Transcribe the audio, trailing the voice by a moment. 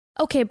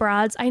Okay,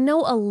 broads, I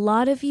know a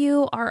lot of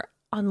you are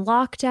on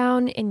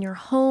lockdown in your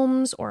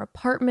homes or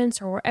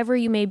apartments or wherever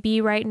you may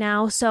be right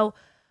now. So,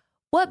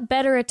 what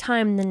better a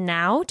time than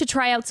now to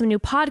try out some new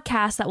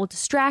podcasts that will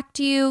distract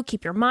you,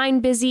 keep your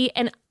mind busy?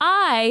 And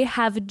I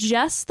have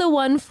just the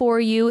one for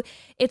you.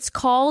 It's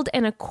called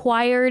An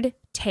Acquired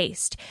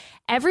Taste.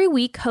 Every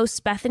week, hosts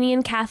Bethany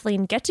and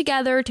Kathleen get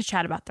together to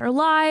chat about their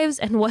lives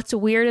and what's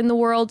weird in the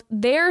world.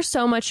 They're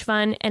so much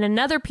fun. And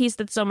another piece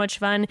that's so much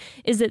fun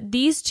is that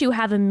these two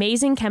have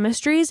amazing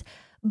chemistries,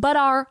 but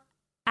are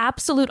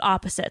absolute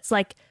opposites.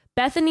 Like,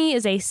 Bethany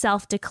is a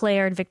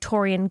self-declared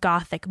Victorian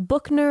Gothic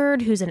book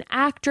nerd who's an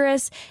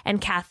actress,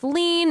 and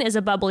Kathleen is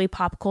a bubbly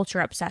pop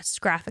culture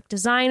obsessed graphic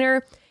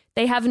designer.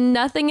 They have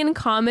nothing in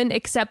common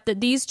except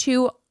that these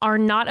two are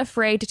not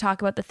afraid to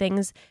talk about the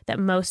things that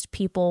most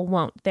people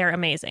won't. They're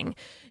amazing.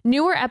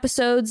 Newer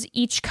episodes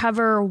each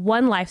cover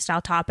one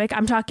lifestyle topic.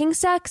 I'm talking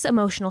sex,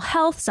 emotional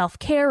health,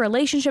 self-care,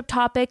 relationship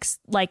topics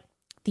like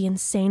the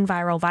insane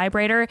viral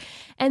vibrator.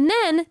 And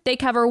then they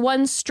cover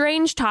one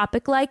strange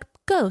topic like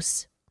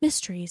ghosts,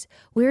 mysteries,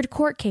 weird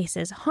court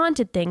cases,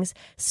 haunted things,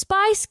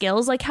 spy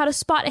skills like how to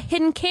spot a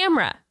hidden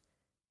camera.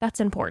 That's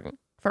important,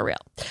 for real.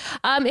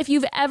 If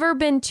you've ever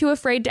been too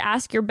afraid to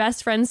ask your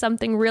best friend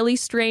something really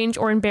strange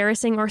or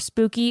embarrassing or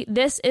spooky,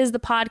 this is the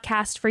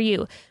podcast for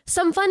you.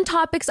 Some fun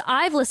topics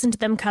I've listened to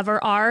them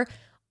cover are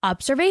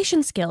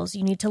observation skills.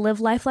 You need to live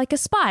life like a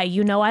spy.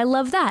 You know I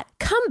love that.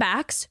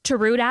 Comebacks to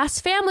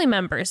rude-ass family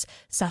members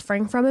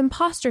suffering from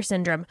imposter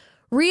syndrome.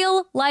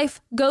 Real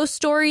life ghost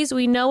stories.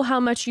 We know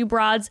how much you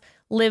broads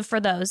live for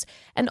those.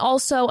 And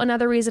also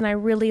another reason I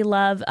really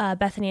love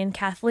Bethany and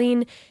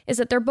Kathleen is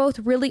that they're both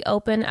really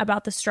open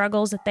about the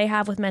struggles that they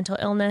have with mental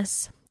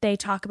illness. They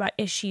talk about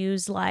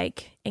issues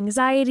like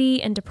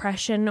anxiety and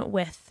depression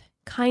with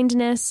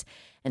kindness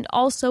and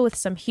also with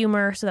some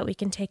humor so that we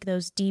can take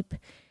those deep,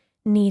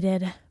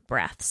 needed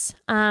breaths.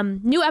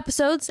 New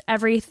episodes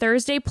every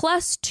Thursday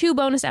plus 2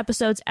 bonus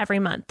episodes every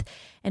month.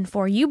 And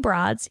for you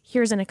broads,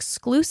 here's an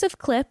exclusive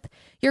clip.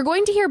 You're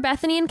going to hear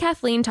Bethany and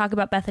Kathleen talk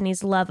about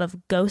Bethany's love of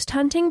ghost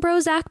hunting bro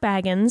Zach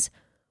Baggins,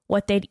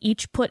 what they'd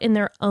each put in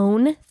their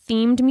own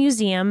themed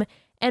museum,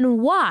 and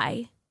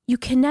why you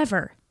can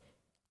never,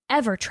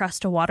 ever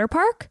trust a water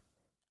park.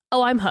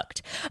 Oh, I'm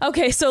hooked.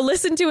 Okay, so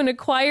listen to An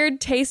Acquired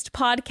Taste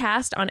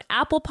podcast on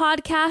Apple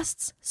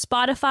Podcasts,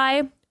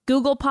 Spotify,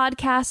 Google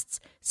Podcasts,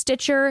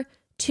 Stitcher,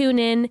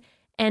 TuneIn,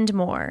 and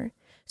more.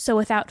 So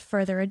without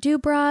further ado,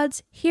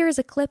 broads, here's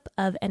a clip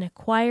of An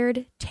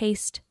Acquired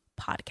Taste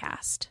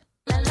podcast.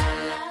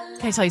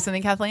 Can I tell you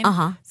something, Kathleen?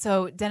 Uh-huh.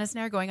 So Dennis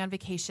and I are going on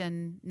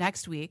vacation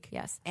next week.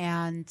 Yes.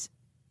 And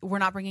we're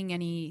not bringing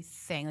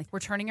anything. Like, we're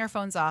turning our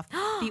phones off.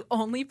 The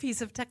only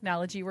piece of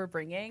technology we're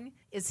bringing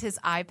is his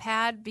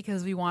iPad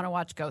because we want to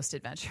watch Ghost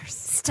Adventures.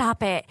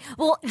 Stop it.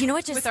 Well, you know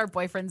what? With our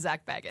boyfriend,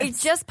 Zach Baggins. It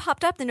just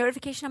popped up, the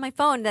notification on my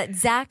phone that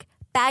Zach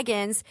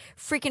Baggins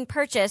freaking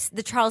purchased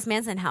the Charles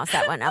Manson house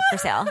that went up for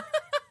sale.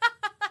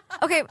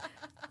 Okay,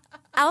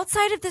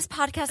 outside of this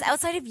podcast,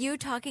 outside of you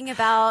talking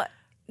about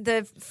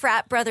the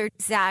frat brother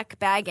Zach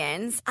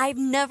Baggins, I've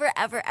never,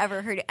 ever,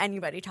 ever heard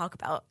anybody talk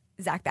about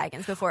Zach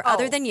Baggins before,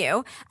 other than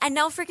you. And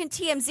now freaking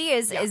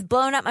TMZ is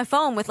blowing up my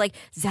phone with like,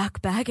 Zach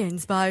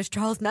Baggins buys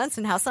Charles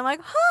Manson house. I'm like,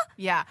 huh?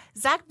 Yeah.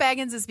 Zach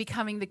Baggins is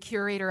becoming the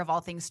curator of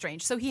all things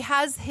strange. So he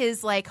has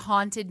his like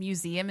haunted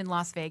museum in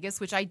Las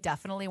Vegas, which I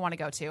definitely want to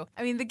go to.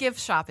 I mean, the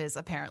gift shop is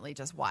apparently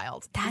just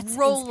wild. That's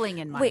rolling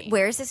in money. Wait,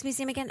 where is this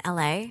museum again?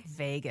 LA?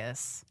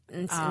 Vegas.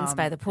 It's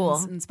by the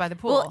pool. It's by the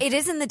pool. Well, it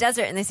is in the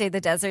desert, and they say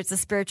the desert's a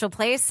spiritual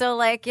place. So,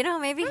 like, you know,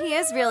 maybe he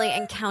is really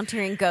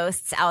encountering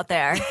ghosts out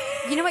there.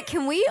 You know what?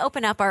 Can we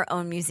open up our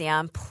own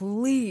museum,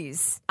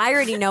 please? I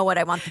already know what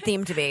I want the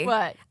theme to be.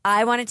 What?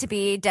 I want it to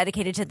be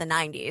dedicated to the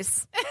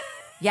 90s.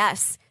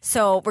 Yes.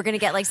 So we're going to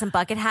get, like, some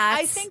bucket hats.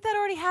 I think that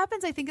already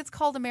happens. I think it's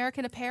called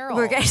American Apparel.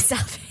 We're going to sell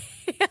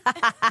No,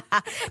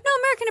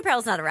 American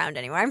Apparel's not around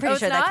anymore. I'm pretty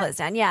sure that closed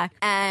down. Yeah.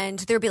 And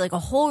there'll be like a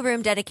whole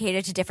room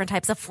dedicated to different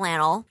types of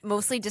flannel,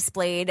 mostly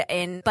displayed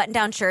in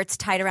button-down shirts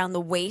tied around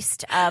the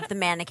waist of the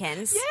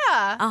mannequins.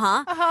 Yeah.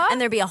 And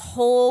there'll be a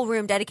whole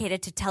room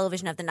dedicated to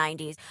television of the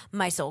 90s.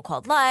 My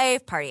So-Called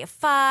Life, Party of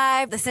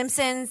Five, The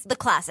Simpsons, the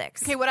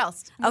classics. Okay, what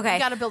else? Okay. We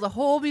got to build a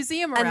whole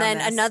museum around And then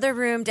this. another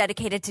room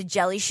dedicated to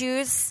jelly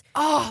shoes.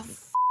 Oh,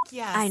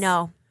 yes. I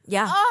know.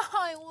 Yeah. Oh,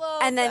 I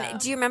love And then, them.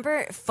 do you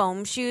remember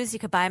foam shoes? You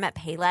could buy them at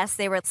Payless.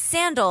 They were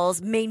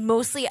sandals made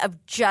mostly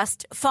of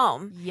just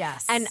foam.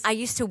 Yes. And I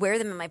used to wear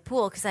them in my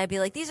pool because I'd be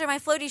like, these are my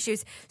floaty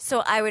shoes.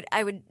 So I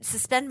would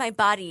suspend my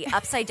body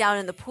upside down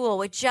in the pool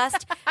with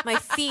just my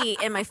feet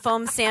and my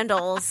foam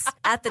sandals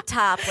at the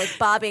top, like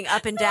bobbing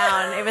up and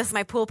down. It was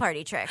my pool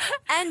party trick.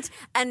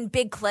 And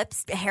big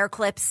clips, hair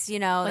clips, you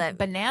know. Like that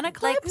banana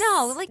clips?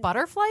 Like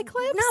butterfly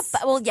clips?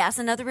 well, yes,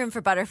 another room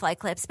for butterfly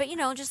clips, but, you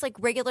know, just like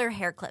regular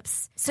hair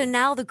clips. So So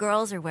now the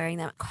girls are wearing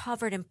them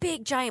covered in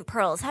big giant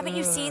pearls. Haven't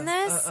you seen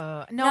this?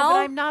 No, but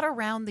I'm not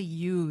around the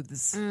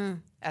youths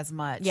as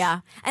much. Yeah.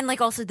 And like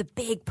also the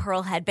big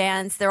pearl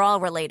headbands, they're all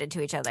related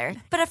to each other.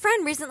 But a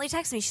friend recently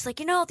texted me. She's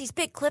like, these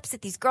big clips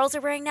that these girls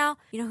are wearing now,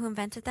 you know who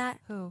invented that?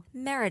 Who?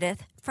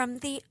 Meredith from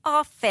The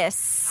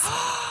Office.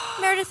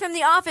 Meredith from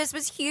The Office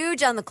was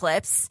huge on the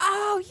clips.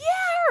 Oh, yeah,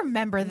 I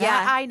remember that.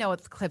 Yeah. I know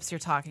what the clips you're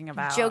talking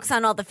about. Jokes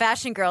on all the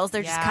fashion girls.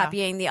 They're just Yeah.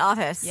 copying The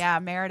Office. Yeah,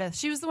 Meredith.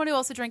 She was the one who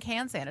also drank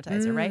hand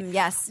sanitizer, right?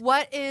 Yes.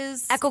 What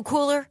is... Echo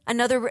Cooler,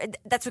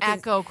 that's what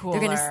Echo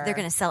They're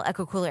gonna sell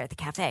Echo Cooler at the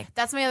cafe.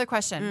 That's my other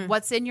question.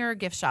 What's in your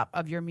gift shop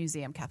of your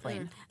museum,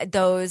 Kathleen?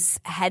 Those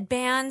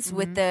headbands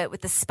with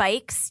the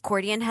spikes,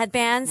 accordion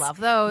headbands. Love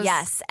those.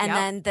 Yes, and Yep.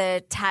 then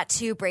the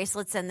tattoo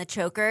bracelets and the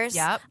chokers.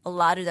 Yep. A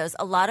lot of those.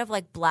 A lot of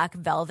like black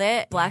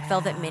velvet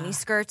mini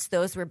skirts.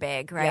 Those were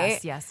big,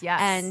 right? Yes.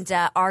 And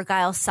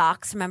Argyle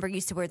socks. Remember, you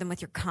used to wear them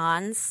with your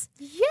cons.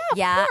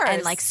 Yeah, of course.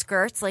 and like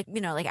skirts, like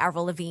like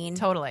Avril Lavigne.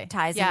 Totally.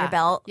 ties in your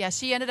belt. Yeah,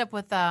 she ended up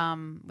with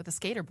a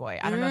skater boy.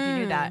 I don't know if you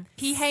knew that.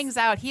 He hangs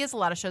out. He has a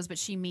lot of shows, but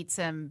she meets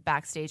him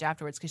backstage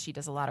afterwards because she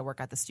does a lot of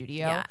work at the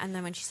studio. Yeah, and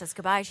then when she says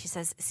goodbye, she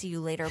says, "See you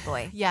later,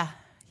 boy." Yeah.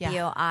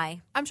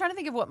 BOI. I'm trying to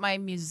think of what my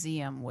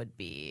museum would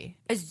be.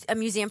 Is a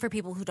museum for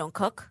people who don't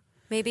cook,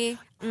 maybe?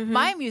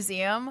 My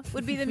museum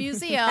would be the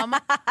Museum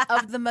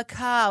of the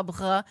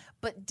Macabre,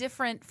 but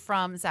different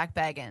from Zach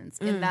Baggins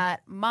in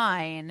that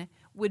mine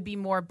would be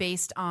more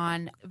based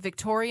on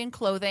Victorian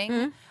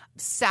clothing,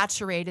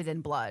 saturated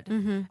in blood,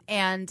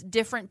 and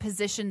different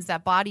positions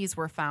that bodies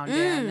were found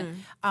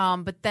in.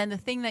 But then the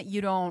thing that you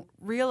don't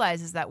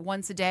realize is that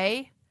once a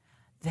day,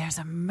 there's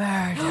a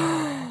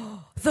murder.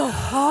 The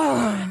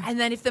horror. And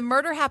then if the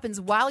murder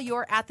happens while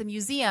you're at the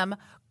museum,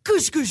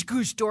 goosh, goosh,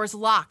 goosh, doors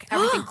lock,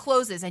 everything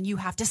closes, and you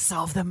have to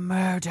solve the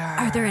murder.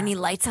 Are there any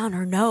lights on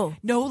or no?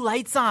 No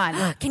lights on.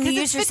 Can you 'Cause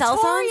use it's your cell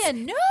phones?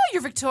 Victorian. No,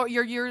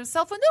 your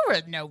cell phone.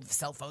 There were no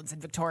cell phones in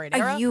Victorian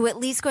era. Are you at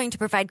least going to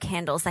provide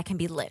candles that can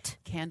be lit?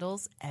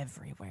 Candles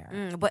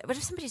everywhere. What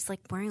if somebody's like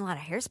wearing a lot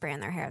of hairspray in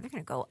their hair? They're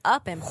going to go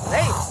up in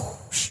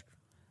flames.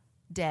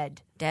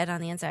 Dead. Dead on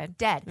the inside.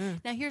 Dead.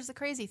 Now, here's the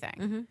crazy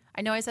thing.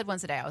 I know I said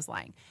once a day. I was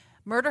lying.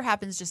 Murder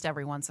happens just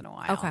every once in a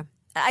while. Okay.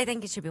 I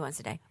think it should be once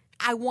a day.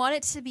 I want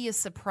it to be a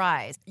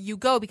surprise. You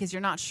go because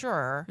you're not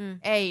sure,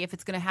 A, if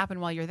it's going to happen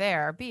while you're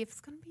there, B, if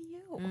it's going to be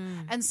you.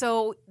 And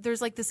so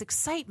there's like this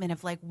excitement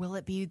of like, will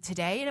it be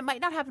today? And it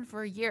might not happen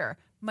for a year.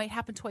 It might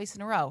happen twice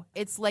in a row.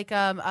 It's like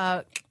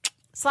a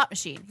slot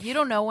machine. You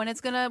don't know when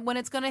it's gonna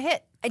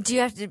hit. Do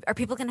you have to? Are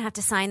people going to have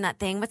to sign that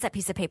thing? What's that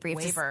piece of paper? You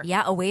have Waiver.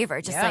 A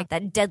waiver. Just Yeah. like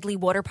that deadly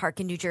water park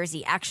in New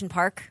Jersey, Action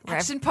Park. where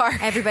Action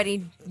Park.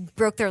 Everybody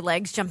broke their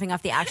legs jumping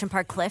off the Action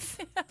Park cliff.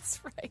 That's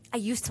right. I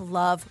used to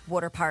love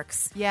water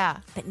parks. Yeah.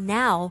 But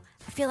now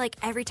I feel like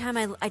every time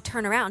I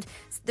turn around,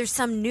 there's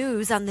some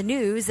news on the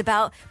news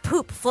about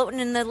poop floating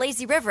in the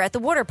lazy river at the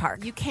water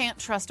park. You can't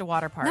trust a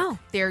water park. No.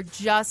 They're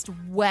just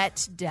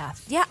wet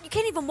death. Yeah, you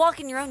can't even walk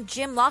in your own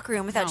gym locker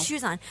room without No.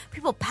 shoes on.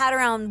 People pat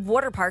around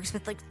water parks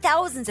with like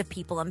thousands of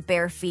people on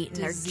bare feet and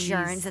Disease.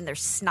 their germs and their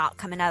snot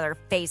coming out of their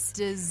face.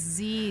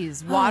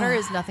 Disease. Water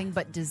is nothing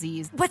but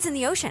disease. What's in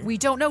the ocean? We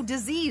don't know.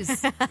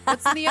 Disease.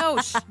 What's in the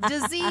ocean?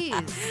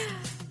 Disease.